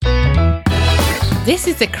This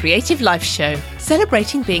is the Creative Life Show,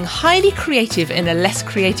 celebrating being highly creative in a less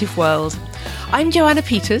creative world. I'm Joanna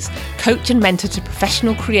Peters, coach and mentor to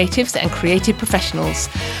professional creatives and creative professionals,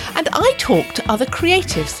 and I talk to other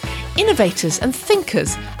creatives, innovators and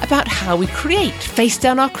thinkers about how we create, face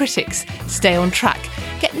down our critics, stay on track,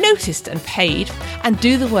 get noticed and paid, and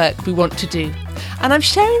do the work we want to do. And I'm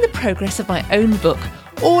sharing the progress of my own book,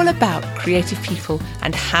 all about creative people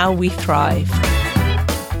and how we thrive.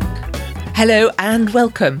 Hello and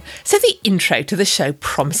welcome. So the intro to the show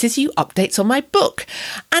promises you updates on my book.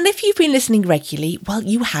 And if you've been listening regularly, well,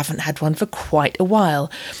 you haven't had one for quite a while.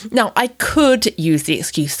 Now, I could use the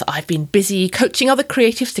excuse that I've been busy coaching other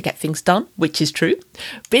creatives to get things done, which is true.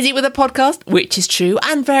 Busy with a podcast, which is true,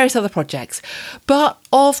 and various other projects. But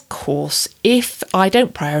of course, if I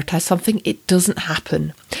don't prioritise something, it doesn't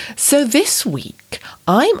happen. So this week,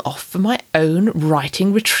 I'm off for my own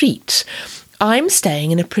writing retreat. I'm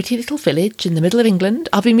staying in a pretty little village in the middle of England.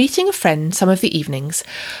 I'll be meeting a friend some of the evenings,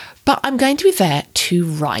 but I'm going to be there to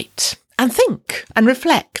write and think and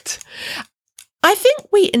reflect. I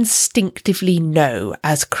think we instinctively know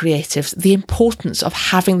as creatives the importance of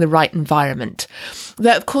having the right environment.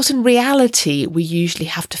 Though, of course, in reality, we usually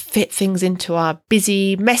have to fit things into our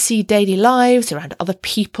busy, messy daily lives around other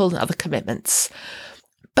people and other commitments.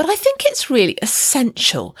 But I think it's really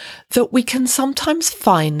essential that we can sometimes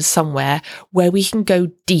find somewhere where we can go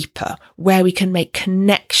deeper, where we can make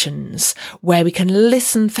connections, where we can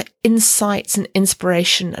listen for insights and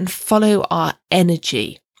inspiration and follow our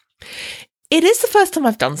energy. It is the first time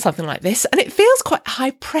I've done something like this, and it feels quite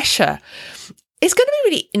high pressure. It's going to be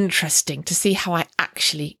really interesting to see how I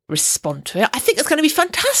actually respond to it. I think it's going to be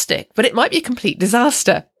fantastic, but it might be a complete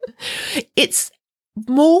disaster. It's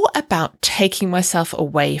more about taking myself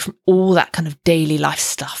away from all that kind of daily life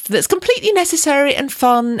stuff that's completely necessary and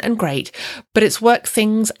fun and great, but it's work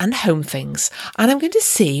things and home things. And I'm going to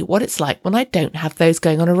see what it's like when I don't have those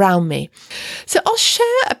going on around me. So I'll share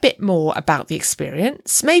a bit more about the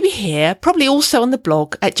experience, maybe here, probably also on the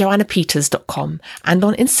blog at joannapeters.com and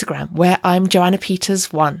on Instagram, where I'm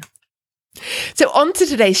joannapeters1. So on to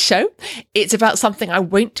today's show. It's about something I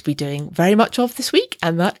won't be doing very much of this week,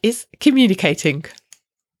 and that is communicating.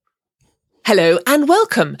 Hello and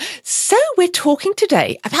welcome. So we're talking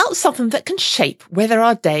today about something that can shape whether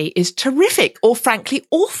our day is terrific or frankly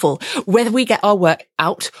awful, whether we get our work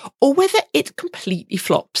out or whether it completely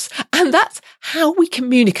flops. And that's how we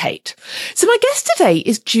communicate. So my guest today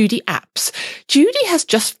is Judy Apps. Judy has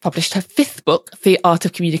just published her 5th book, The Art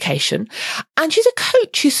of Communication, and she's a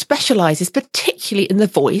coach who specialises particularly in the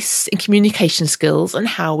voice, in communication skills and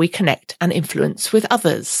how we connect and influence with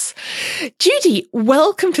others. Judy,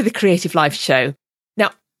 welcome to the Creative Life Show.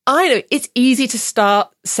 Now, I know it's easy to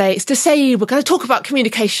say we're going to talk about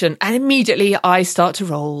communication, and immediately I start to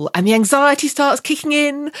roll and the anxiety starts kicking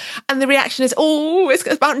in and the reaction is, it's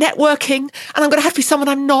about networking and I'm going to have to be someone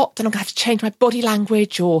I'm not, and I'm going to have to change my body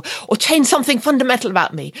language or change something fundamental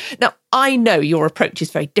about me. Now, I know your approach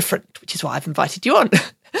is very different, which is why I've invited you on.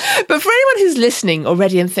 But for anyone who's listening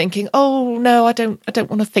already and thinking, oh no, I don't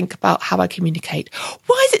want to think about how I communicate,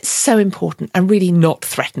 why is it so important and really not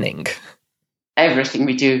threatening? Everything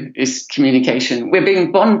we do is communication. We're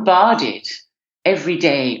being bombarded every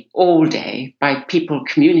day, all day, by people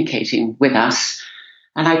communicating with us.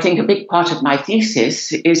 And I think a big part of my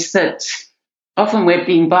thesis is that often we're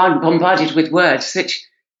being bombarded with words that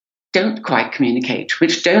don't quite communicate,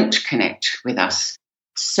 which don't connect with us.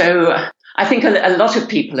 So I think a lot of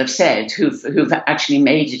people have said who've actually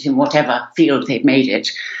made it in whatever field they've made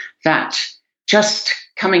it, that just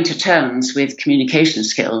coming to terms with communication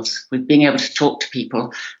skills, with being able to talk to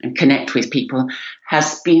people and connect with people,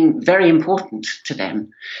 has been very important to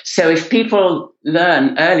them. So if people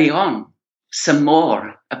learn early on some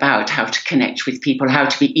more about how to connect with people, how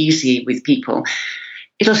to be easy with people,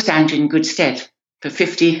 it'll stand you in good stead for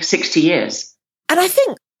 50, 60 years. And I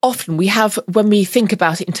think often when we think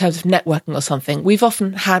about it in terms of networking or something, we've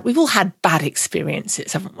all had bad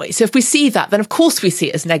experiences, haven't we? So if we see that, then of course we see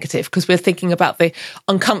it as negative because we're thinking about the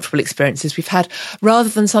uncomfortable experiences we've had rather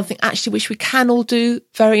than something actually which we can all do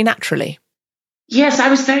very naturally. Yes, I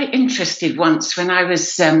was very interested once when I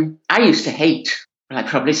used to hate, well, I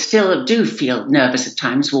probably still do feel nervous at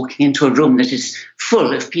times walking into a room that is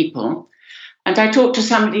full of people. And I talked to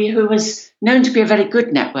somebody who was known to be a very good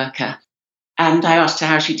networker. And I asked her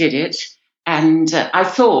how she did it. And I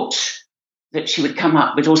thought that she would come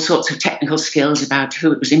up with all sorts of technical skills about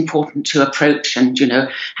who it was important to approach and,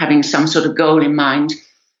 having some sort of goal in mind.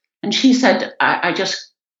 And she said, I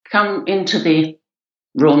just come into the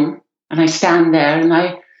room and I stand there and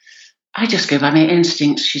I I just go by my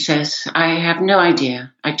instincts, she says. I have no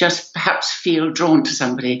idea. I just perhaps feel drawn to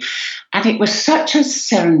somebody. And it was such a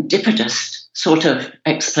serendipitous sort of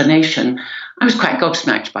explanation. I was quite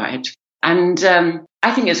gobsmacked by it. And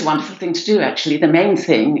I think it's a wonderful thing to do, actually. The main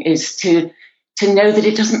thing is to know that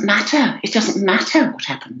it doesn't matter. It doesn't matter what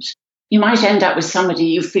happens. You might end up with somebody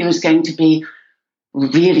you feel is going to be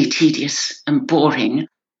really tedious and boring.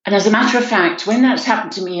 And as a matter of fact, when that's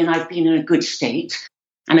happened to me and I've been in a good state,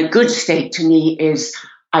 and a good state to me is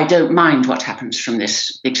I don't mind what happens from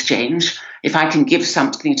this exchange. If I can give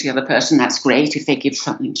something to the other person, that's great. If they give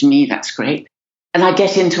something to me, that's great. And I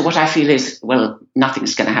get into what I feel is, well,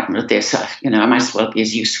 nothing's going to happen with this. I might as well be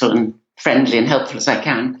as useful and friendly and helpful as I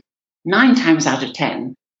can. 9 times out of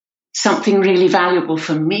 10, something really valuable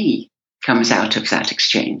for me comes out of that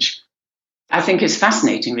exchange. I think it's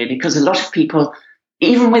fascinating, really, because a lot of people,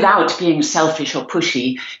 even without being selfish or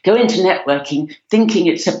pushy, go into networking thinking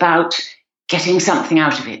it's about getting something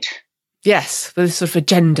out of it. Yes, with this sort of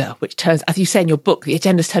agenda, which turns, as you say in your book, the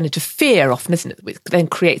agenda's turned into fear often, isn't it? Which then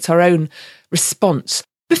creates our own response.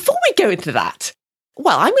 Before we go into that,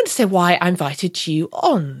 well, I'm going to say why I invited you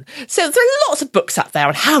on. So there are lots of books out there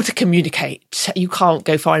on how to communicate. You can't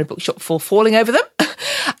go far in a bookshop before falling over them.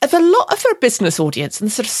 There's a lot for a business audience and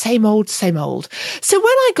the sort of same old, same old. So when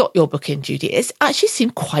I got your book in, Judy, it actually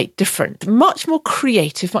seemed quite different, much more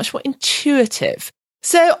creative, much more intuitive.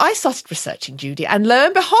 So I started researching, Judy, and lo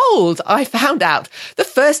and behold, I found out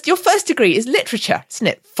your first degree is literature, isn't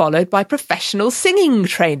it? Followed by professional singing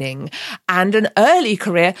training and an early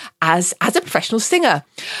career as a professional singer.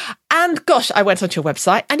 And gosh, I went onto your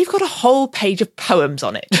website and you've got a whole page of poems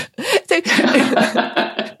on it. So,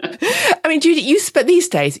 I mean, Judy, you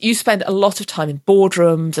spend a lot of time in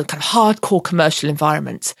boardrooms and kind of hardcore commercial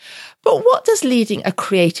environments. But what does leading a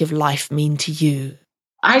creative life mean to you?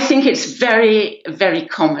 I think it's very, very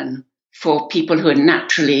common for people who are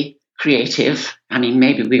naturally creative. I mean,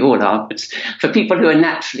 maybe we all are, but for people who are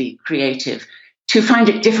naturally creative, to find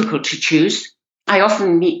it difficult to choose. I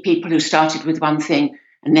often meet people who started with one thing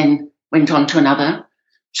and then went on to another.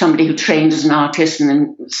 Somebody who trained as an artist and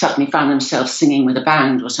then suddenly found themselves singing with a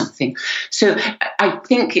band or something. So I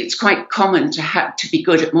think it's quite common to have to be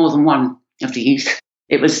good at more than one of these.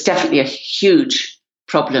 It was definitely a huge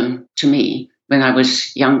problem to me when I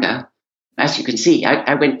was younger. As you can see,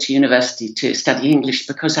 I went to university to study English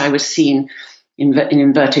because I was seen, in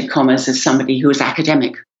inverted commas, as somebody who was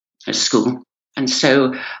academic at school. And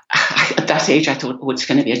so at that age, I thought, it's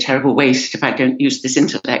going to be a terrible waste if I don't use this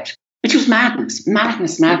intellect, which was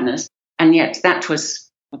madness. And yet that was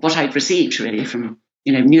what I'd received, really, from,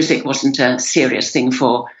 music wasn't a serious thing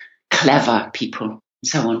for clever people and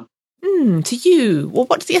so on. To you, well,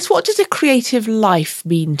 what does a creative life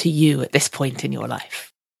mean to you at this point in your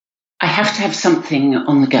life? I have to have something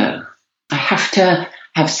on the go. I have to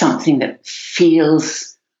have something that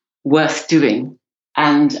feels worth doing.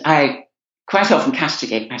 And I quite often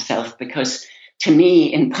castigate myself because, to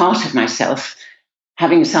me, in part of myself,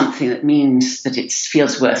 having something that means that it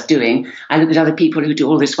feels worth doing, I look at other people who do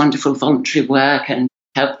all this wonderful voluntary work and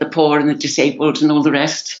help the poor and the disabled and all the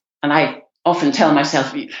rest. And I often tell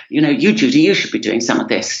myself, you, Judy, you should be doing some of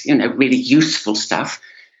this, really useful stuff.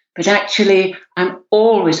 But actually, I'm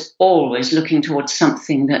always looking towards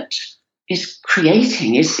something that is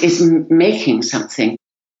creating, is making something.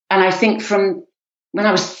 And I think from when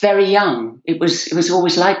I was very young, it was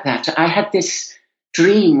always like that. I had this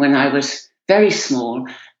dream when I was very small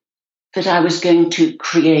that I was going to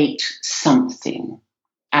create something.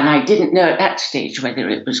 And I didn't know at that stage whether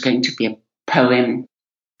it was going to be a poem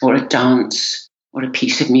or a dance or a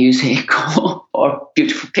piece of music or a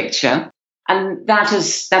beautiful picture. And that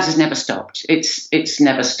has never stopped. It's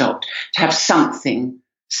never stopped to have something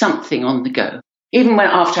on the go. Even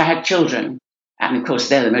after I had children, and of course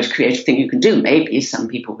they're the most creative thing you can do, maybe some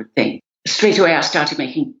people would think. Straight away I started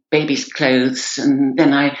making babies' clothes, and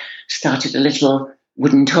then I started a little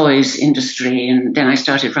wooden toys industry, and then I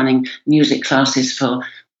started running music classes for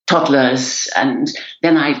toddlers, and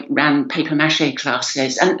then I ran paper mache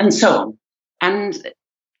classes and so on. And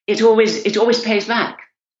it always pays back.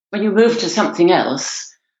 When you move to something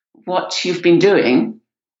else, what you've been doing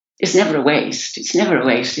is never a waste. It's never a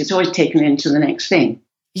waste. It's always taken into the next thing.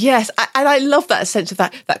 Yes, and I love that sense of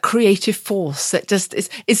that creative force that just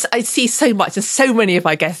is I see so much and so many of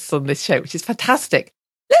my guests on this show, which is fantastic.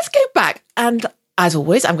 Let's go back, and as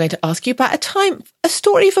always, I'm going to ask you about a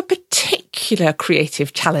story of a particular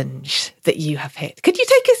creative challenge that you have hit. Could you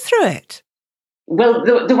take us through it? Well,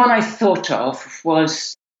 the one I thought of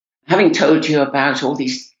was, having told you about all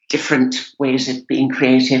these different ways of being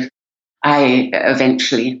creative, I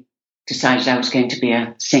eventually decided I was going to be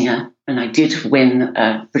a singer And I did win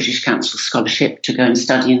a British Council scholarship to go and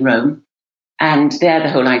study in Rome. And there the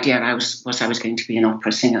whole idea I was going to be an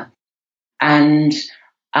opera singer. And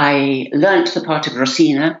I learnt the part of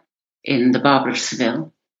Rosina in The Barber of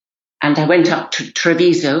Seville. And I went up to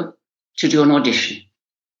Treviso to do an audition.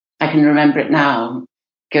 I can remember it now,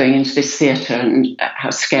 going into this theatre and how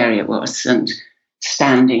scary it was, and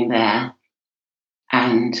standing there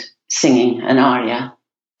and singing an aria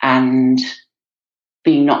and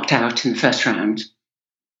being knocked out in the first round.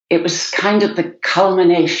 It was kind of the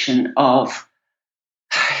culmination of,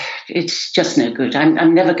 it's just no good.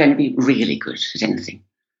 I'm never going to be really good at anything.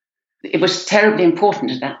 It was terribly important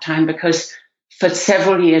at that time because for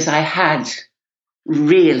several years I had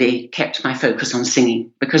really kept my focus on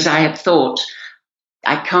singing, because I had thought,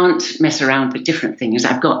 I can't mess around with different things.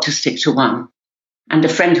 I've got to stick to one. And a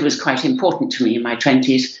friend who was quite important to me in my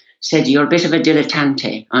 20s said, "You're a bit of a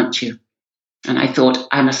dilettante, aren't you?" And I thought,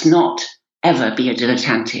 I must not ever be a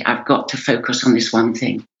dilettante. I've got to focus on this one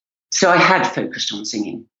thing. So I had focused on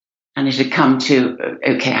singing. And it had come to,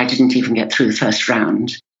 okay, I didn't even get through the first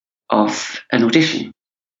round of an audition.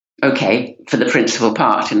 Okay, for the principal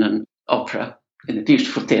part in an opera in the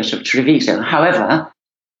beautiful theatre of Treviso. However,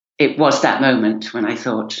 it was that moment when I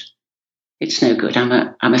thought, it's no good, I'm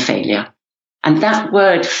a failure. And that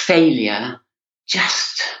word failure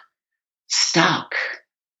just stuck.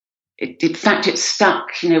 In fact, it stuck,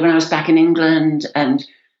 when I was back in England and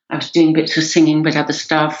I was doing bits of singing with other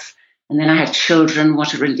stuff. And then I had children.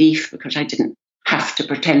 What a relief, because I didn't have to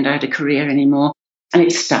pretend I had a career anymore. And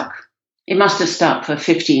it stuck. It must have stuck for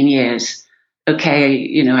 15 years.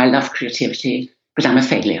 Okay, I love creativity, but I'm a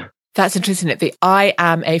failure. That's interesting, isn't it? The I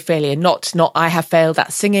am a failure, not I have failed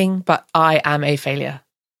at singing, but I am a failure.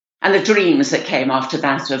 And the dreams that came after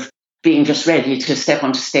that of being just ready to step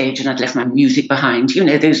onto stage and I'd left my music behind.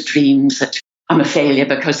 Those dreams that I'm a failure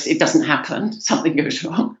because it doesn't happen, something goes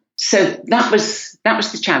wrong. So that was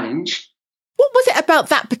the challenge. What was it about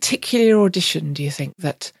that particular audition, do you think,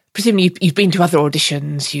 that presumably you've been to other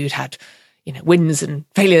auditions, you'd had, wins and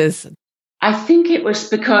failures? I think it was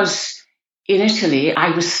because in Italy,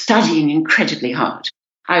 I was studying incredibly hard.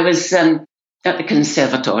 I was at the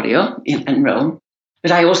Conservatorio in Rome,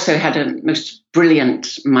 but I also had a most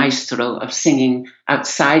brilliant maestro of singing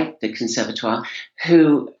outside the Conservatoire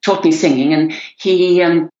who taught me singing, and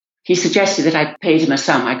he suggested that I paid him a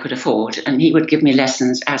sum I could afford and he would give me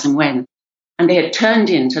lessons as and when. And they had turned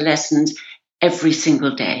into lessons every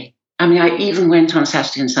single day. I mean, I even went on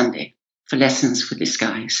Saturday and Sunday for lessons with this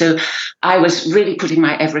guy. So I was really putting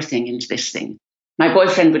my everything into this thing. My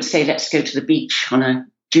boyfriend would say, let's go to the beach on a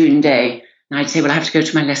June day. And I'd say, well, I have to go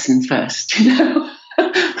to my lesson first.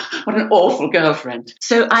 What an awful girlfriend.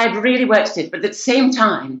 So I had really worked it. But at the same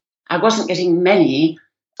time, I wasn't getting many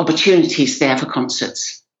opportunities there for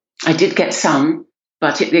concerts. I did get some,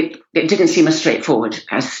 but it didn't seem as straightforward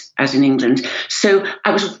as in England. So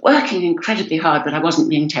I was working incredibly hard, but I wasn't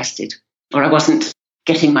being tested, or I wasn't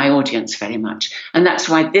getting my audience very much. And that's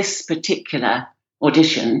why this particular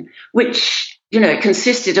audition, which, it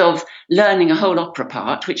consisted of learning a whole opera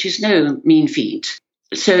part, which is no mean feat.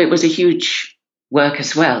 So it was a huge work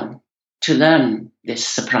as well to learn this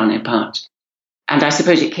soprano part. And I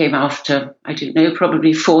suppose it came after, I don't know,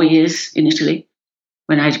 probably 4 years in Italy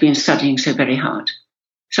when I'd been studying so very hard.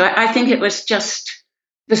 So I think it was just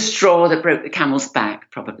the straw that broke the camel's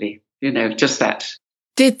back, probably, just that.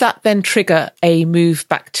 Did that then trigger a move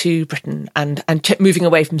back to Britain and moving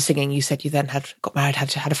away from singing? You said you then got married,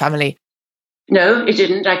 had a family. No, it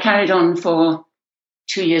didn't. I carried on for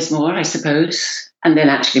 2 years more, I suppose. And then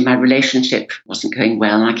actually my relationship wasn't going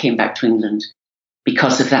well and I came back to England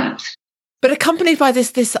because of that. But accompanied by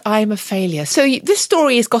this I'm a failure. So this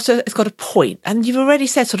story has got a point, and you've already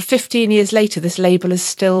said sort of 15 years later, this label is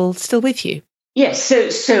still with you. Yes,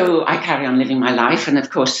 so I carry on living my life. And of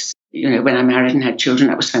course, when I married and had children,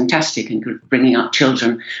 that was fantastic. And bringing up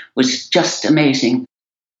children was just amazing.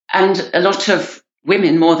 And a lot of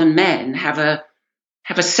women, more than men, have a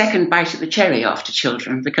second bite at the cherry after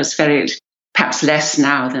children, because perhaps less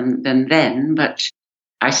now than then, but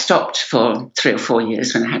I stopped for 3 or 4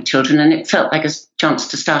 years when I had children, and it felt like a chance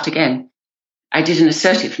to start again. I did an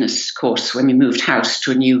assertiveness course when we moved house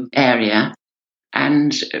to a new area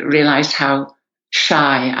and realised how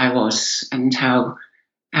shy I was and how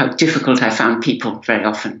difficult I found people very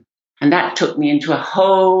often. And that took me into a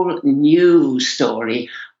whole new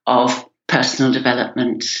story of personal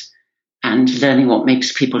development and learning what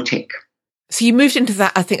makes people tick. So you moved into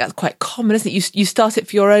that. I think that's quite common, isn't it? You start it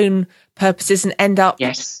for your own purposes and end up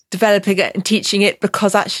developing it and teaching it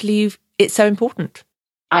because actually it's so important.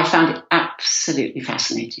 I found it absolutely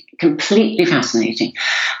fascinating, completely fascinating.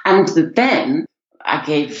 And then I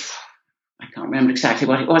can't remember exactly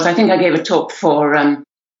what it was. I think I gave a talk for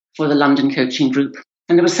the London coaching group.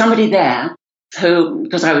 And there was somebody there who,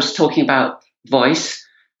 because I was talking about voice,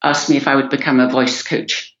 asked me if I would become a voice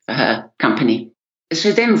coach for her company.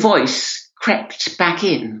 So then voice crept back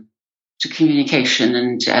in to communication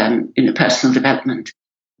and personal development.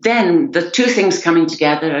 Then the two things coming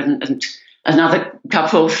together and another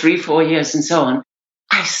couple, 3-4 years and so on,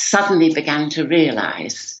 I suddenly began to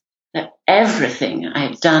realize that everything I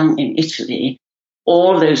had done in Italy,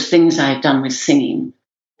 all those things I had done with singing,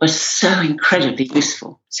 was so incredibly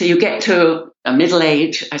useful. So you get to a middle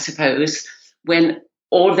age, I suppose, when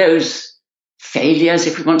all those failures,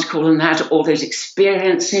 if we want to call them that, all those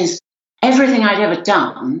experiences, everything I'd ever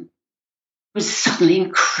done was suddenly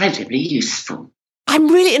incredibly useful. I'm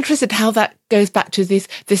really interested how that goes back to this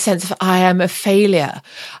sense of I am a failure,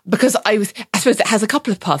 because I suppose it has a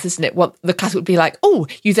couple of paths, isn't it? What the class would be like, oh,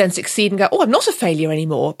 you then succeed and go, oh, I'm not a failure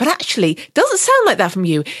anymore. But actually, it doesn't sound like that from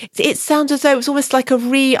you. It sounds as though it's almost like a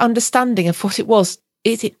re-understanding of what it was.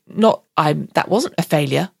 Is it not? That wasn't a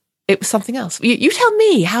failure. It was something else. You tell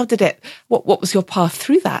me, how did it? What was your path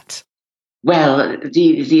through that? Well,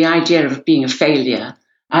 the idea of being a failure,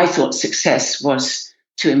 I thought success was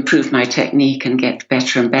to improve my technique and get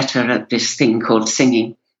better and better at this thing called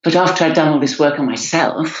singing. But after I'd done all this work on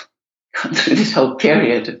myself, gone through this whole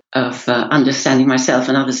period of understanding myself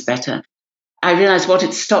and others better, I realized what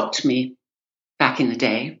had stopped me back in the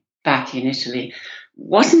day, back in Italy,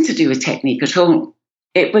 wasn't to do with technique at all.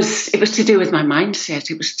 It was to do with my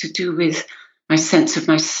mindset. It was to do with my sense of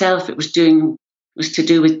myself. It was to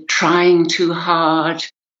do with trying too hard.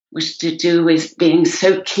 Was to do with being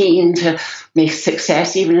so keen to make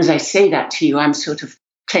success. Even as I say that to you, I'm sort of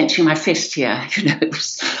clenching my fist here. It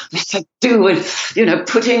was to do with,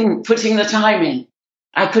 putting the time in.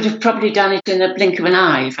 I could have probably done it in a blink of an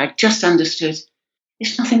eye if I just understood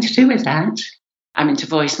it's nothing to do with that. I'm into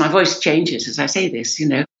voice. My voice changes as I say this,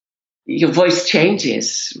 Your voice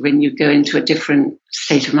changes when you go into a different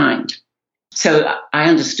state of mind. So I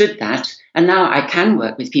understood that. And now I can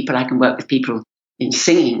work with people. I can work with people in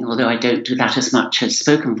singing, although I don't do that as much as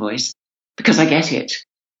spoken voice, because I get it.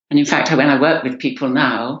 And in fact, when I work with people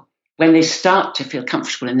now, when they start to feel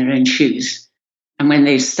comfortable in their own shoes, and when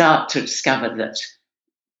they start to discover that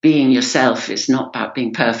being yourself is not about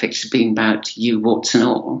being perfect, it's being about you, warts and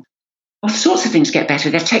all sorts of things get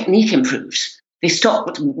better. Their technique improves. They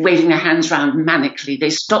stop waving their hands around manically.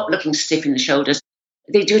 They stop looking stiff in the shoulders.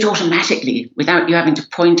 They do it automatically without you having to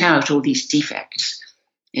point out all these defects.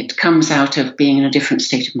 It comes out of being in a different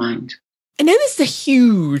state of mind. I know this is a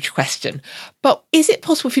huge question, but is it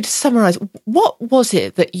possible for you to summarise what was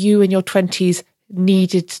it that you in your 20s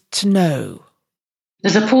needed to know?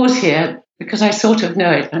 There's a pause here because I sort of know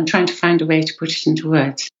it. I'm trying to find a way to put it into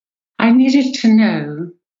words. I needed to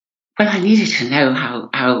know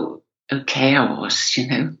how okay I was,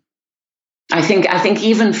 I think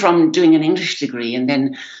even from doing an English degree and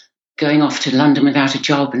then going off to London without a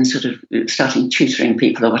job and sort of starting tutoring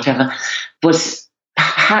people or whatever, was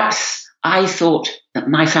perhaps I thought that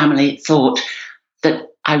my family thought that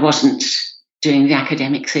I wasn't doing the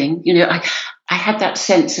academic thing. I had that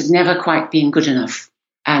sense of never quite being good enough.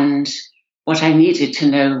 And what I needed to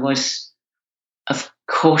know was, of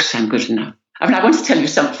course I'm good enough. I want to tell you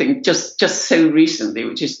something just so recently,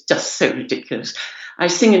 which is just so ridiculous. I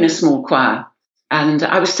sing in a small choir. And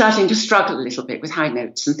I was starting to struggle a little bit with high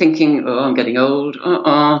notes and thinking, I'm getting old.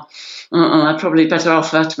 I'd probably better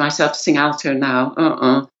offer to myself to sing alto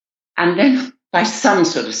now. And then by some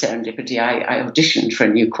sort of serendipity, I auditioned for a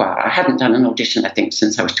new choir. I hadn't done an audition, I think,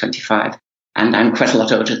 since I was 25. And I'm quite a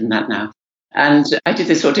lot older than that now. And I did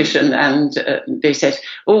this audition and they said,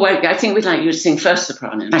 I think we'd like you to sing first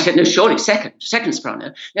soprano. And I said, no, surely second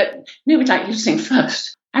soprano. No, we'd like you to sing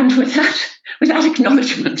first. And with that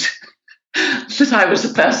acknowledgement that I was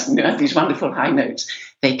a person who had these wonderful high notes,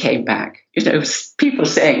 they came back. People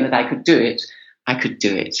saying that I could do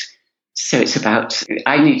it. So it's about,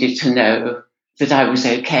 I needed to know that I was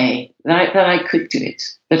okay, that I could do it.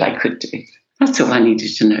 That's all I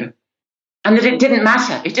needed to know. And that it didn't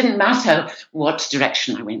matter. It didn't matter what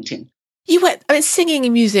direction I went in. Singing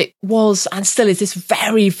and music was and still is this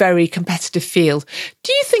very, very competitive field.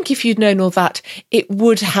 Do you think if you'd known all that, it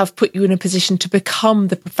would have put you in a position to become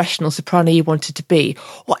the professional soprano you wanted to be?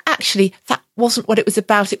 Or actually, that wasn't what it was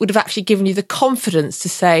about. It would have actually given you the confidence to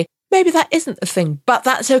say, maybe that isn't the thing, but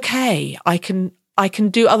that's okay. I can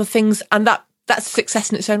do other things, and that's success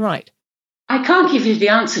in its own right. I can't give you the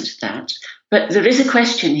answer to that, but there is a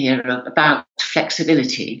question here about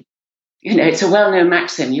flexibility. It's a well-known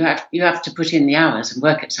maxim. You have to put in the hours and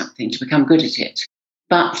work at something to become good at it.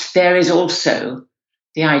 But there is also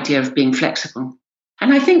the idea of being flexible.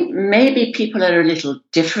 And I think maybe people are a little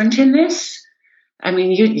different in this. I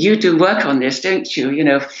mean, you do work on this, don't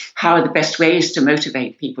you? How are the best ways to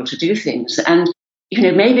motivate people to do things? And,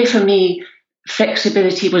 maybe for me,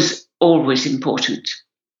 flexibility was always important.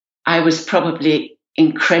 I was probably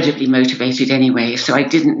incredibly motivated anyway, so I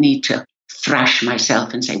didn't need to thrash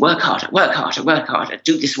myself and say, work harder,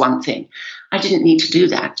 do this one thing. I didn't need to do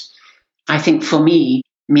that. I think for me,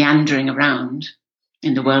 meandering around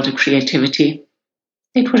in the world of creativity,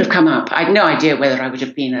 it would have come up. I had no idea whether I would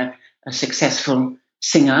have been a successful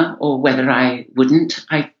singer or whether I wouldn't.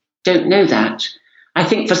 I don't know that. I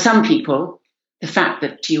think for some people, the fact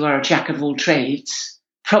that you are a jack of all trades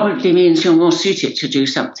probably means you're more suited to do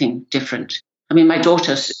something different. I mean, my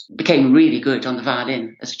daughter became really good on the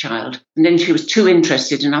violin as a child, and then she was too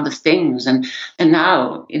interested in other things. And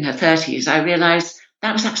now, in her 30s, I realised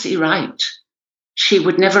that was absolutely right. She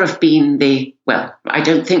would never have been I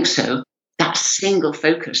don't think so, that single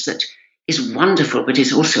focus that is wonderful, but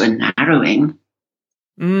is also a narrowing.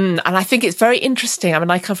 And I think it's very interesting. I mean,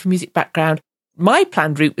 I come from a music background. My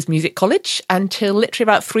planned route was music college until literally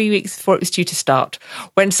about 3 weeks before it was due to start,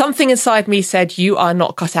 when something inside me said, you are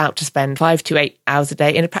not cut out to spend 5 to 8 hours a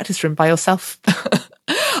day in a practice room by yourself.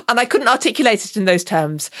 And I couldn't articulate it in those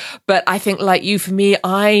terms. But I think, like you, for me,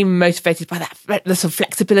 I'm motivated by the sort of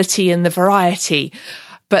flexibility and the variety.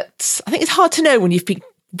 But I think it's hard to know when you've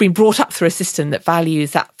been brought up through a system that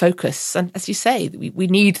values that focus. And as you say, we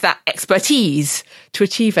need that expertise to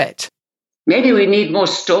achieve it. Maybe we need more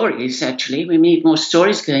stories, actually. We need more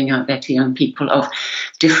stories going out there to young people of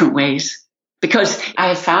different ways. Because I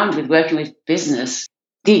have found with working with business,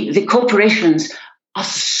 the corporations are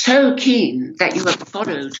so keen that you have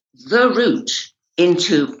followed the route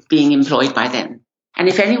into being employed by them. And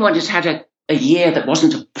if anyone has had a year that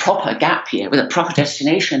wasn't a proper gap year with a proper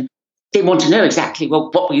destination, they want to know exactly,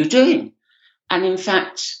 what were you doing? And in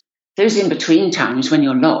fact, those in-between times when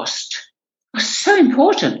you're lost are so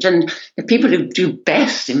important. And the people who do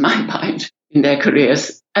best, in my mind, in their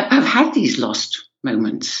careers have had these lost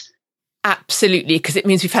moments. Absolutely, because it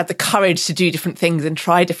means we've had the courage to do different things and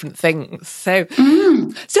try different things. So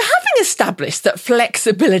having established that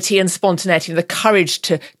flexibility and spontaneity and the courage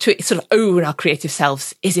to sort of own our creative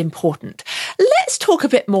selves is important, let's talk a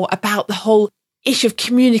bit more about the whole issue of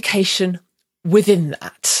communication within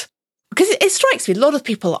that. Because it strikes me, a lot of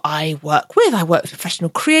people I work with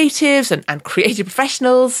professional creatives and creative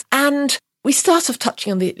professionals, and we start off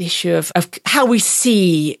touching on the issue of how we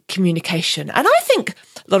see communication. And I think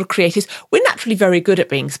a lot of creatives, we're naturally very good at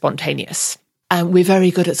being spontaneous. And we're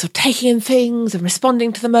very good at sort of taking in things and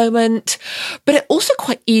responding to the moment. But it also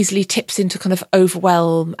quite easily tips into kind of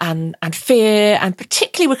overwhelm and fear. And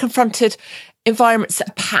particularly we're confronted environments that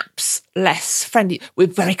are perhaps less friendly,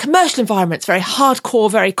 with very commercial environments, very hardcore,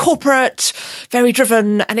 very corporate, very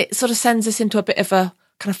driven, and it sort of sends us into a bit of a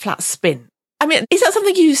kind of flat spin. I mean, is that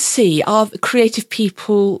something you see? Are creative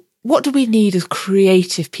people, what do we need as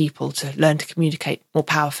creative people to learn to communicate more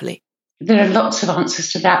powerfully? There are lots of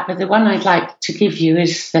answers to that, but the one I'd like to give you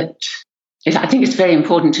is that I think it's very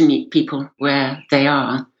important to meet people where they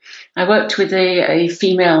are. I worked with a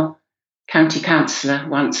female county councillor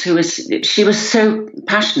once she was so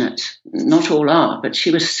passionate, not all are, but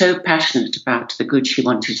she was so passionate about the good she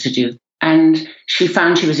wanted to do. And she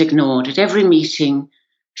found she was ignored. At every meeting,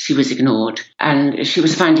 she was ignored. And she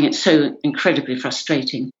was finding it so incredibly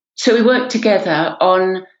frustrating. So we worked together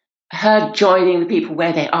on her joining the people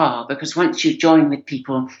where they are, because once you join with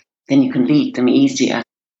people, then you can lead them easier.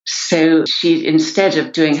 So she, instead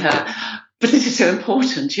of doing her, but this is so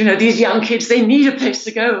important, these young kids, they need a place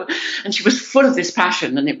to go. And she was full of this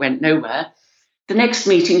passion and it went nowhere. The next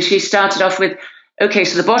meeting, she started off with, okay,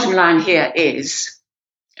 so the bottom line here is,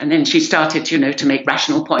 and then she started, to make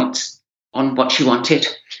rational points on what she wanted.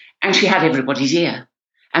 And she had everybody's ear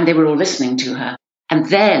and they were all listening to her. And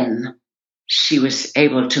then she was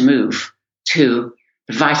able to move to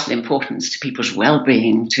the vital importance to people's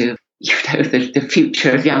well-being, to the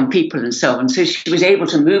future of young people and so on. So she was able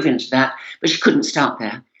to move into that, but she couldn't start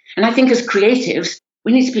there. And I think as creatives,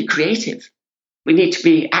 we need to be creative. We need to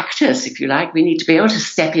be actors, if you like. We need to be able to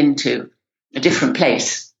step into a different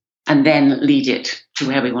place and then lead it to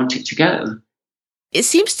where we want it to go. It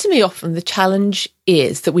seems to me often the challenge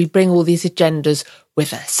is that we bring all these agendas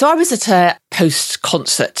with us. So I was at a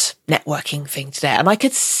post-concert networking thing today, and I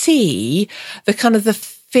could see the kind of the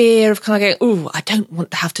fear of kind of going, I don't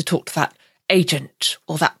want to have to talk to that agent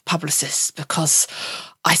or that publicist because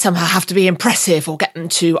I somehow have to be impressive or get them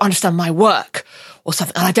to understand my work. or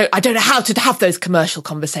something. And I don't know how to have those commercial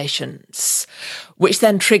conversations, which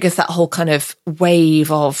then triggers that whole kind of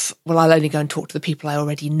wave of, well, I'll only go and talk to the people I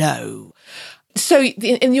already know. So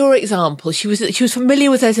in your example, she was familiar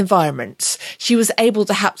with those environments. She was able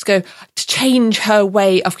to perhaps go to change her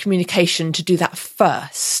way of communication to do that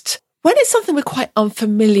first. When it's something we're quite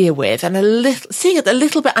unfamiliar with and seeing it a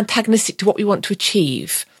little bit antagonistic to what we want to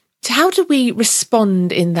achieve, how do we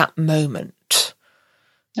respond in that moment?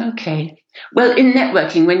 Okay. Well, in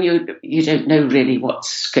networking, when you don't know really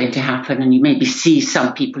what's going to happen, and you maybe see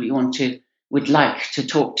some people you would like to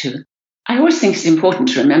talk to, I always think it's important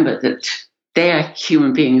to remember that they are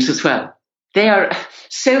human beings as well. They are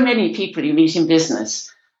so many people you meet in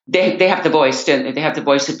business. They have the voice, don't they? They have the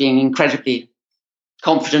voice of being incredibly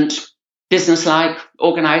confident, businesslike,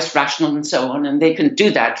 organized, rational, and so on. And they can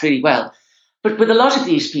do that really well. But with a lot of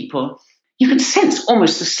these people, you can sense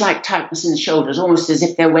almost a slight tightness in the shoulders, almost as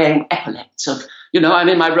if they're wearing epaulets of, I'm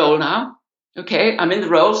in my role now. Okay, I'm in the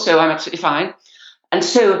role, so I'm absolutely fine. And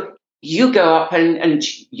so you go up and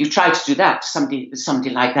you try to do that to somebody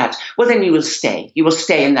like that. Well, then you will stay. You will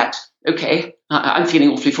stay in that, okay, I'm feeling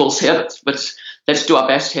awfully false here, but let's do our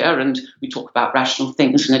best here. And we talk about rational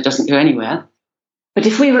things and it doesn't go anywhere. But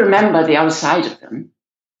if we remember the other side of them,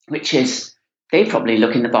 which is they probably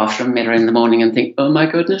look in the bathroom mirror in the morning and think, oh my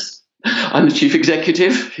goodness, I'm the chief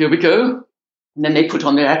executive, here we go. And then they put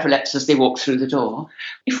on their epaulets as they walk through the door.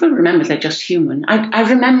 If we remember they're just human. I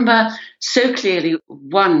remember so clearly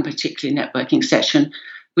one particular networking session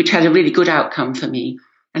which had a really good outcome for me.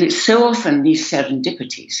 And it's so often these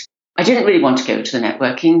serendipities. I didn't really want to go to the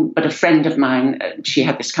networking, but a friend of mine, she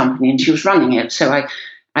had this company and she was running it. So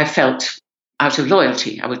I felt out of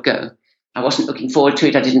loyalty I would go. I wasn't looking forward to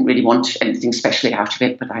it. I didn't really want anything specially out of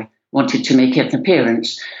it, but I wanted to make an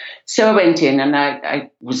appearance. So I went in and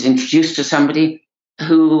I was introduced to somebody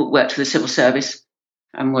who worked for the civil service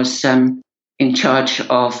and was in charge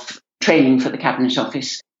of training for the Cabinet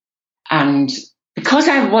Office. And because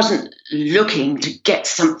I wasn't looking to get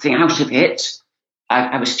something out of it,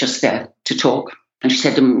 I was just there to talk. And she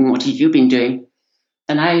said, what have you been doing?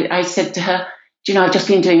 And I said to her, I've just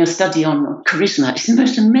been doing a study on charisma. It's the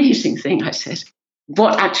most amazing thing, I said.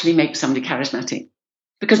 What actually makes somebody charismatic?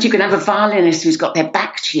 Because you can have a violinist who's got their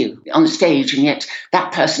back to you on the stage, and yet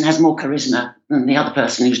that person has more charisma than the other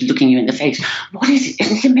person who's looking you in the face. What is it?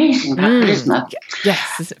 Isn't it amazing about charisma?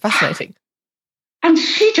 Yes, it's fascinating. And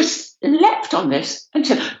she just leapt on this and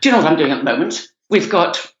said, do you know what I'm doing at the moment? We've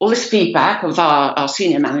got all this feedback of our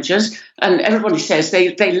senior managers, and everybody says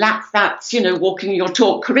they lack that, walking your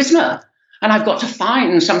talk charisma. And I've got to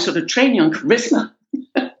find some sort of training on charisma.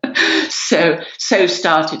 So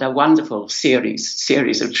started a wonderful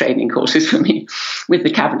series of training courses for me with the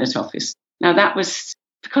Cabinet Office. Now that was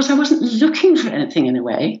because I wasn't looking for anything in a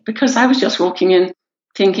way, because I was just walking in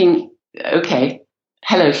thinking, okay,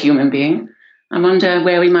 hello, human being. I wonder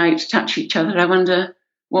where we might touch each other. I wonder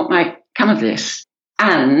what might come of this.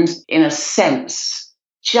 And in a sense,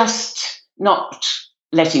 just not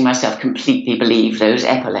letting myself completely believe those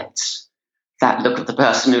epaulets. That look of the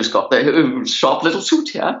person who's got the sharp little suit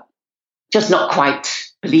here. Just not quite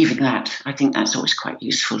believing that. I think that's always quite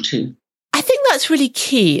useful too. I think that's really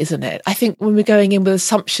key, isn't it? I think when we're going in with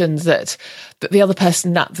assumptions that the other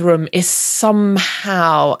person in that room is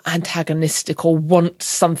somehow antagonistic or wants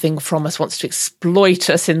something from us, wants to exploit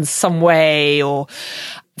us in some way, or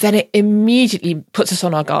then it immediately puts us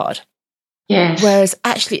on our guard. Yes. Whereas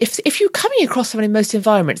actually, if you're coming across someone in most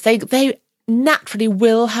environments, they naturally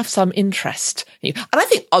will have some interest in you. And I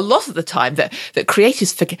think a lot of the time that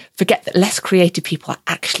creatives forget that less creative people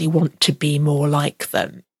actually want to be more like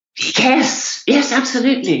them. Yes,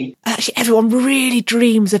 absolutely. Actually, everyone really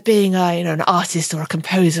dreams of being an artist or a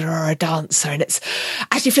composer or a dancer, and it's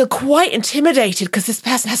actually feel quite intimidated because this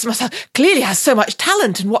person clearly has so much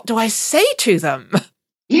talent, and what do I say to them?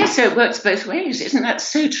 Yes, so it works both ways. Isn't that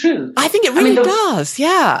so true? I think it really does,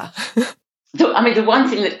 yeah. The one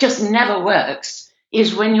thing that just never works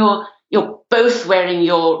is when you're both wearing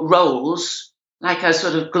your roles like a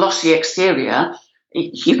sort of glossy exterior.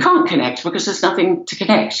 You can't connect because there's nothing to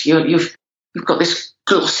connect. You've got this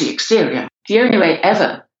glossy exterior. The only way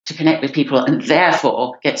ever to connect with people and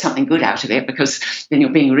therefore get something good out of it, because then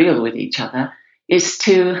you're being real with each other, is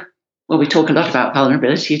to, well, we talk a lot about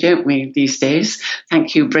vulnerability, don't we, these days?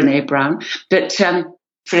 Thank you, Brené Brown. But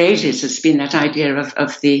for ages, it's been that idea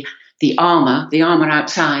of the armor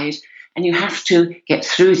outside, and you have to get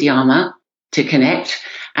through the armor to connect.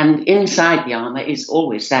 And inside the armor is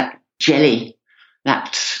always that jelly,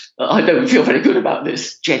 that I don't feel very good about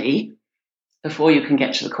this jelly, before you can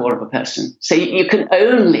get to the core of a person. So you can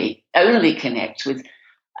only connect with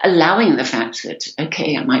allowing the fact that,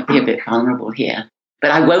 okay, I might be a bit vulnerable here,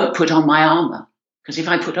 but I won't put on my armour. Because if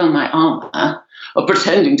I put on my armour or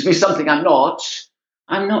pretending to be something I'm not,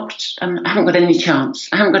 I haven't got any chance.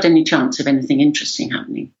 I haven't got any chance of anything interesting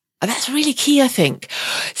happening. That's really key, I think.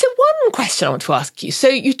 So one question I want to ask you. So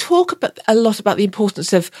you talk a lot about the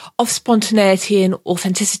importance of spontaneity and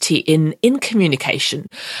authenticity in communication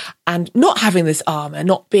and not having this armour,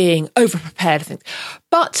 not being over-prepared, I think.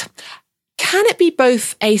 But can it be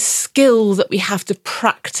both a skill that we have to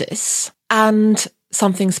practice and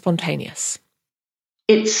something spontaneous?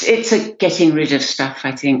 It's a getting rid of stuff,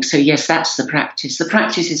 I think. So yes, that's the practice. The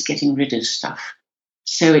practice is getting rid of stuff.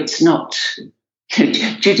 So it's not...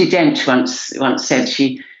 Judy Dench once said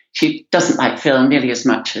she doesn't like film nearly as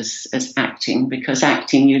much as acting, because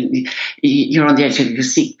acting you're on the edge of your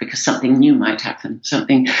seat because something new might happen,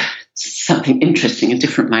 something interesting and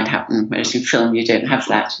different might happen, whereas in film you don't have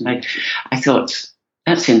that. And I thought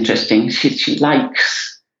that's interesting. She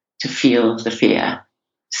likes to feel the fear.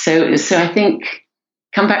 So I think,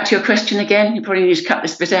 come back to your question again. You probably need to cut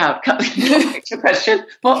this bit out. Come back to your question.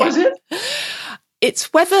 What was it?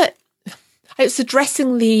 It's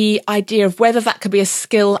addressing the idea of whether that could be a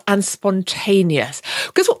skill and spontaneous.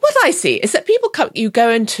 Because what I see is that you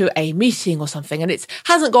go into a meeting or something and it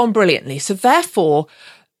hasn't gone brilliantly. So therefore,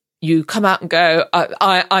 you come out and go,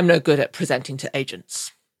 I'm no good at presenting to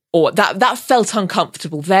agents. Or that felt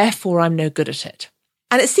uncomfortable, therefore I'm no good at it.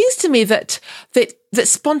 And it seems to me that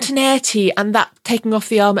spontaneity and that taking off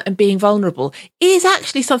the armour and being vulnerable is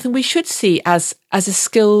actually something we should see as a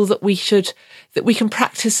skill that we can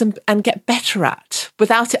practice and get better at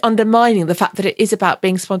without it undermining the fact that it is about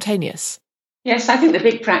being spontaneous. Yes, I think the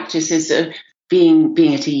big practice is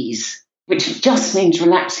being at ease, which just means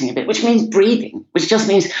relaxing a bit, which means breathing, which just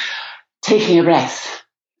means taking a breath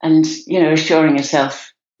and, assuring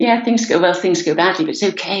yourself, yeah, things go well, things go badly, but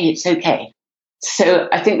it's okay. So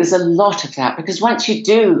I think there's a lot of that, because once you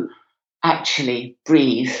do actually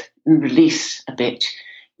breathe and release a bit,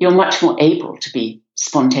 you're much more able to be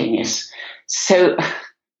spontaneous. So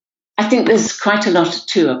I think there's quite a lot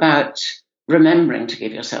too about remembering to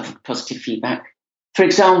give yourself positive feedback. For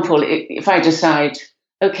example, if I decide,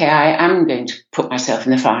 okay, I am going to put myself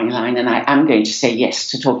in the firing line and I am going to say yes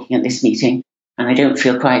to talking at this meeting, and I don't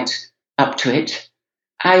feel quite up to it,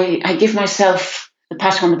 I give myself the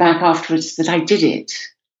pat on the back afterwards that I did it.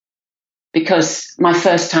 Because my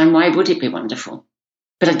first time, why would it be wonderful?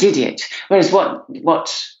 But I did it. Whereas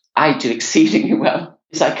what I do exceedingly well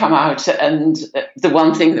is I come out and the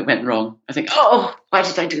one thing that went wrong, I think, oh, why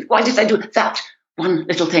did I do that one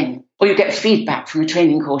little thing? Or you get feedback from a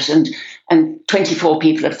training course and 24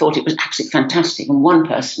 people have thought it was absolutely fantastic, and one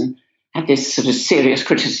person had this sort of serious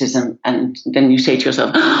criticism, and then you say to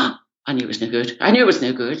yourself, oh, I knew it was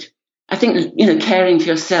no good. I think, caring for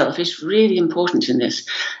yourself is really important in this,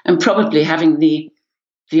 and probably having the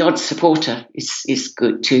odd supporter is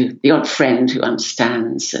good too. The odd friend who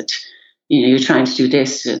understands that, you're trying to do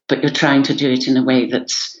this, but you're trying to do it in a way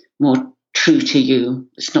that's more true to you.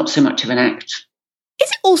 It's not so much of an act. Is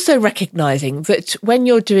it also recognising that when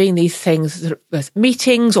you're doing these things,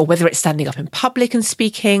 meetings, or whether it's standing up in public and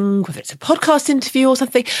speaking, whether it's a podcast interview or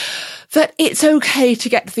something, that it's okay to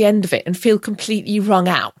get to the end of it and feel completely wrung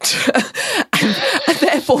out and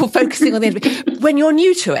therefore focusing on the end of it when you're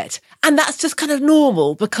new to it? And that's just kind of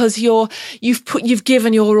normal because you've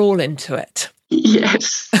given your all into it.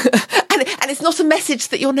 Yes. and it's not a message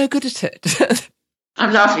that you're no good at it.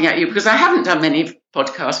 I'm laughing at you because I haven't done many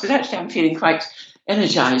podcasts, but actually I'm feeling quite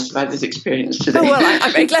energised by this experience today. Oh, well,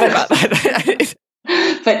 I'm very glad about that.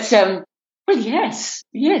 But, well, yes,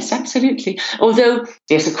 absolutely. Although,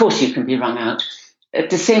 yes, of course you can be wrung out.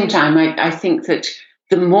 At the same time, I think that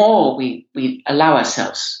the more we allow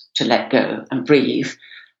ourselves to let go and breathe,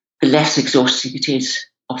 the less exhausting it is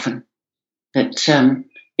often. That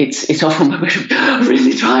it's often when we're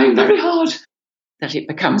really trying very hard that it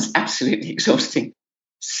becomes absolutely exhausting.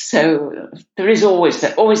 So there is always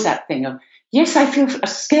that thing of, yes, I feel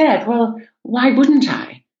scared. Well, why wouldn't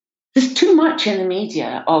I? There's too much in the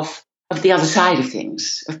media of the other side of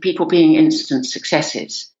things, of people being instant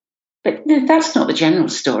successes. But that's not the general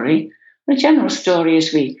story. The general story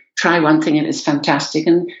is we try one thing and it's fantastic,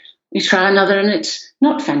 and we try another and it's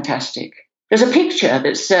not fantastic. There's a picture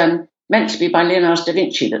that's meant to be by Leonardo da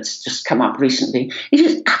Vinci that's just come up recently. It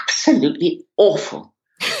is absolutely awful.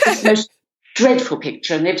 It's the most dreadful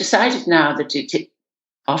picture, and they've decided now that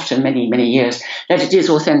after many, many years, that it is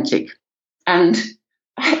authentic. And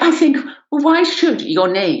I think, well, why should your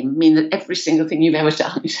name mean that every single thing you've ever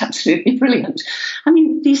done is absolutely brilliant? I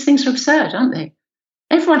mean, these things are absurd, aren't they?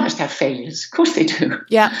 Everyone has to have failures. Of course they do.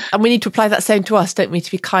 Yeah, and we need to apply that same to us, don't we,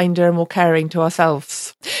 to be kinder and more caring to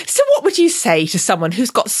ourselves. So what would you say to someone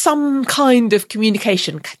who's got some kind of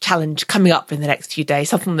communication challenge coming up in the next few days,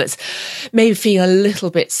 something that's maybe feeling a little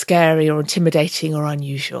bit scary or intimidating or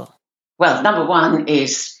unusual? Well, number one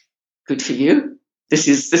is good for you. This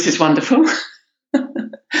is wonderful.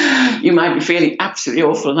 You might be feeling absolutely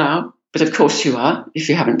awful now, but of course you are if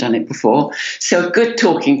you haven't done it before. So good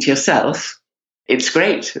talking to yourself. It's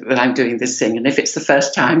great that I'm doing this thing. And if it's the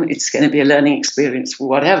first time, it's going to be a learning experience,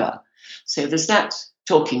 whatever. So there's that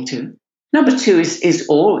talking to. Number two is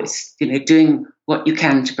always, doing what you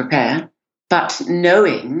can to prepare, but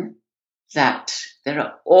knowing that there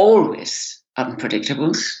are always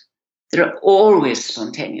unpredictables. There are always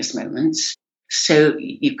spontaneous moments. So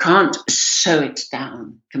you can't sew it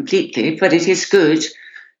down completely, but it is good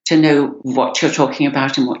to know what you're talking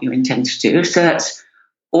about and what you intend to do. So that's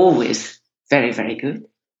always very, very good.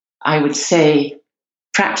 I would say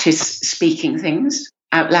practice speaking things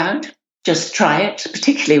out loud. Just try it,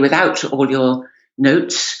 particularly without all your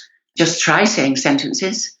notes. Just try saying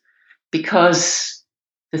sentences, because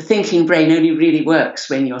the thinking brain only really works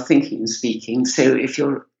when you're thinking and speaking. So if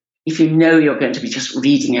you know you're going to be just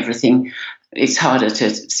reading everything, it's harder to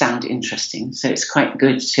sound interesting. So it's quite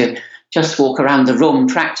good to just walk around the room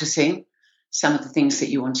practicing some of the things that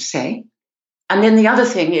you want to say. And then the other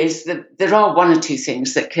thing is that there are one or two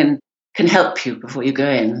things that can help you before you go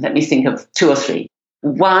in. Let me think of two or three.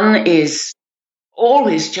 One is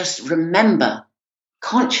always just remember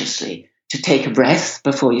consciously to take a breath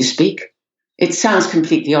before you speak. It sounds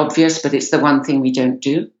completely obvious, but it's the one thing we don't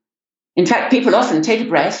do. In fact, people often take a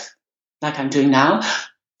breath, like I'm doing now,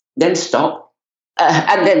 then stop,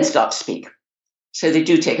 and then start to speak. So they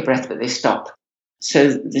do take a breath, but they stop. So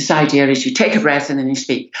this idea is you take a breath and then you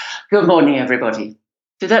speak. Good morning, everybody.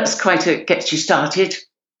 So that's gets you started,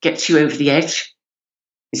 gets you over the edge.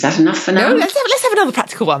 Is that enough for now? No, let's have another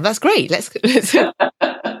practical one. That's great. Let's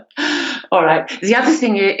All right.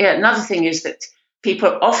 Another thing is that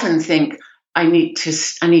people often think I need to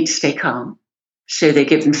stay calm. So they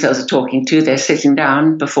give themselves a talking to. They're sitting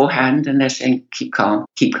down beforehand and they're saying, keep calm,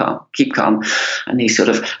 keep calm, keep calm. And they sort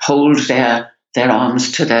of hold their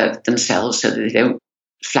arms to themselves so that they don't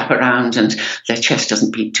flap around and their chest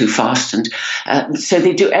doesn't beat too fast. And so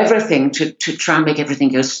they do everything to try and make everything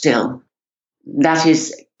go still. That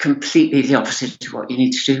is completely the opposite to what you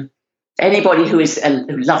need to do. Anybody who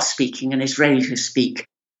loves speaking and is ready to speak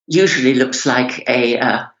usually looks like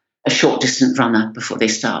a short distance runner before they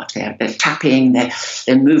start. They're tapping, they're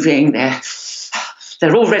moving,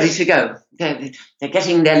 they're all ready to go. They're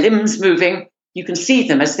getting their limbs moving. You can see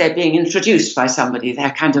them as they're being introduced by somebody.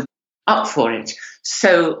 They're kind of up for it.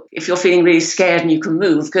 So if you're feeling really scared and you can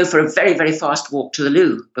move, go for a very, very fast walk to the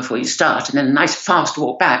loo before you start, and then a nice fast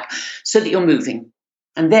walk back so that you're moving.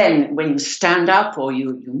 And then when you stand up or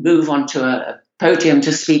you move onto a podium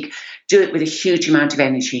to speak, do it with a huge amount of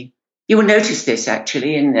energy. You will notice this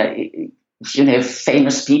actually in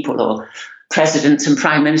famous people or presidents and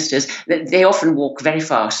prime ministers. They often walk very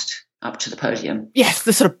fast up to the podium. Yes,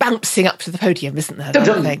 the sort of bouncing up to the podium, isn't there?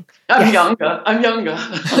 Thing. I'm younger. I'm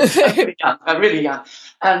really young.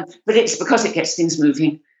 But it's because it gets things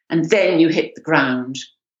moving, and then you hit the ground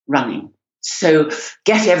running. So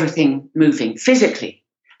get everything moving physically.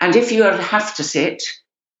 And if you have to sit,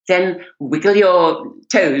 then wiggle your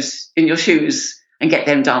toes in your shoes and get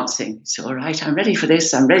them dancing. It's all right, I'm ready for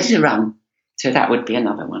this, I'm ready to run. So that would be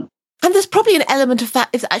another one. And there's probably an element of that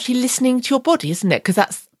is actually listening to your body, isn't it? Because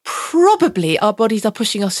that's probably our bodies are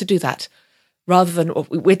pushing us to do that, rather than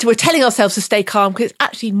we're telling ourselves to stay calm, because it's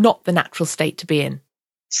actually not the natural state to be in.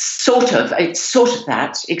 It's sort of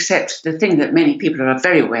that, except the thing that many people are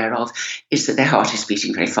very aware of is that their heart is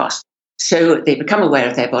beating very fast. So they become aware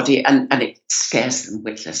of their body and it scares them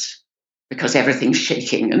witless because everything's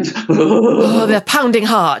shaking and their pounding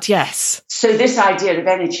heart, yes. So this idea of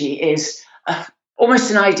energy is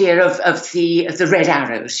almost an idea of the red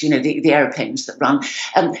arrows, the airplanes that run.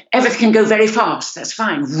 Everything can go very fast, that's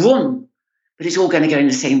fine, vroom, but it's all going to go in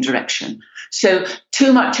the same direction. So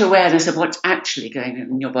too much awareness of what's actually going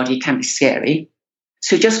on in your body can be scary.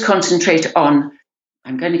 So just concentrate on,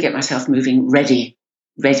 I'm going to get myself moving, ready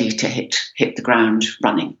to hit the ground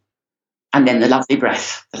running. And then the lovely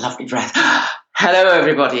breath. Hello,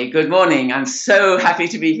 everybody. Good morning. I'm so happy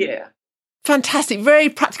to be here. Fantastic. Very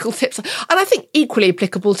practical tips. And I think equally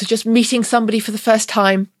applicable to just meeting somebody for the first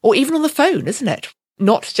time, or even on the phone, isn't it?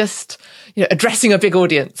 Not just, addressing a big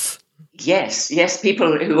audience. Yes.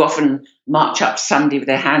 People who often march up to somebody with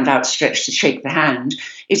their hand outstretched to shake the hand.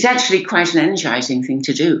 It's actually quite an energizing thing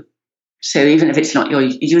to do. So even if it's not your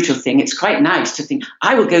usual thing, it's quite nice to think,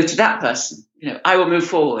 I will go to that person, I will move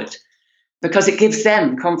forward, because it gives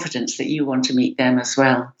them confidence that you want to meet them as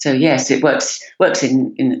well. So yes, it works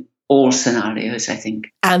in all scenarios, I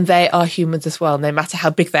think. And they are humans as well, no matter how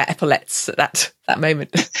big their epaulets at that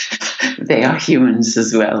moment. They are humans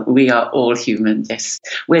as well. We are all human, yes.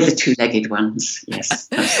 We're the two-legged ones, yes.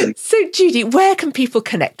 Absolutely. So Judy, where can people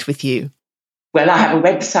connect with you? Well, I have a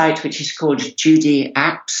website which is called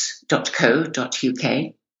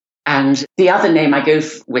judyapps.co.uk. And the other name I go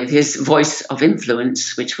with is Voice of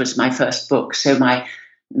Influence, which was my first book. So my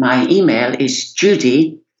email is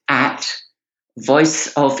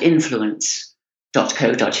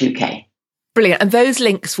judy@voiceofinfluence.co.uk. Brilliant. And those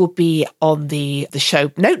links will be on the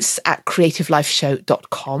show notes at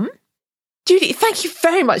creativelifeshow.com. Judy, thank you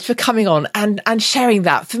very much for coming on and sharing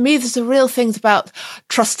that. For me, there's a real thing about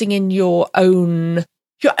trusting in your own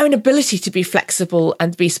ability to be flexible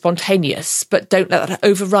and be spontaneous, but don't let that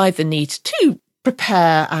override the need to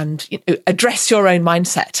prepare and address your own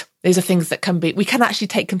mindset. These are things that we can actually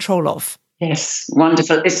take control of. Yes,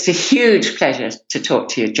 wonderful. It's a huge pleasure to talk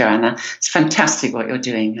to you, Joanna. It's fantastic what you're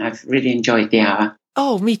doing. I've really enjoyed the hour.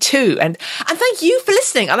 Oh, me too. And thank you for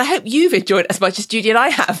listening. And I hope you've enjoyed it as much as Judy and I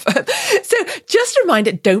have. So just a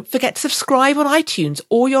reminder, don't forget to subscribe on iTunes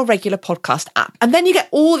or your regular podcast app. And then you get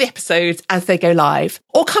all the episodes as they go live.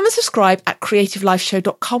 Or come and subscribe at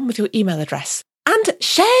creativelifeshow.com with your email address. And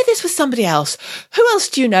share this with somebody else. Who else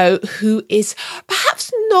do you know who is perhaps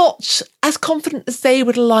not as confident as they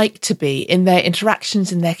would like to be in their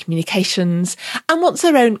interactions, in their communications, and wants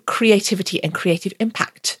their own creativity and creative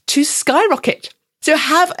impact to skyrocket? So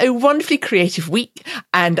have a wonderfully creative week,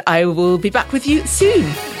 and I will be back with you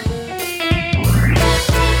soon.